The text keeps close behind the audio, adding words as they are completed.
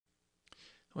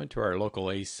I went to our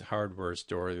local Ace hardware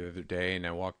store the other day and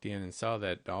I walked in and saw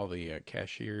that all the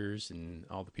cashiers and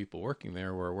all the people working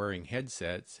there were wearing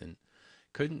headsets and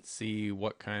couldn't see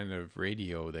what kind of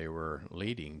radio they were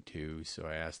leading to. So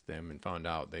I asked them and found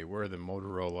out they were the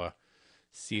Motorola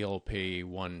CLP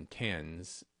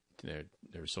 110s.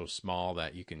 They're so small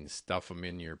that you can stuff them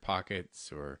in your pockets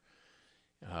or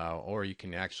you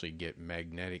can actually get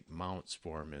magnetic mounts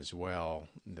for them as well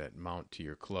that mount to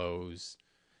your clothes.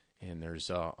 And there's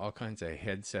all kinds of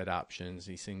headset options.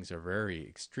 These things are very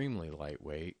extremely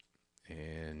lightweight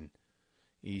and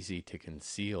easy to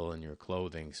conceal in your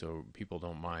clothing, so people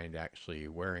don't mind actually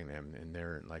wearing them. And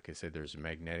they're, like I said, there's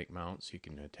magnetic mounts. You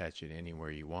can attach it anywhere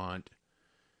you want.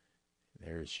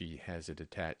 There she has it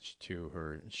attached to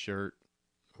her shirt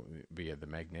via the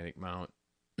magnetic mount.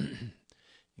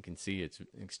 You can see it's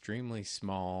extremely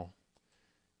small.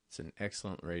 It's an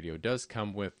excellent radio. It does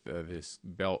come with this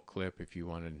belt clip if you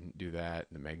want to do that.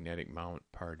 The magnetic mount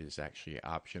part is actually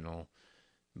optional,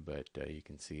 but you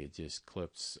can see it just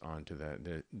clips onto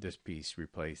this piece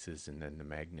replaces, and then the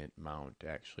magnet mount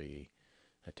actually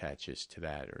attaches to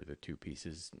that, or the two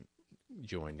pieces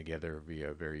join together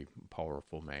via very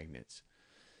powerful magnets.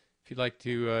 If you'd like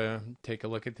to take a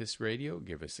look at this radio,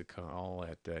 give us a call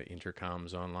at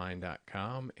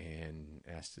intercomsonline.com and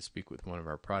ask to speak with one of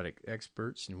our product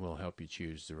experts, and we'll help you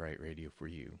choose the right radio for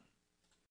you.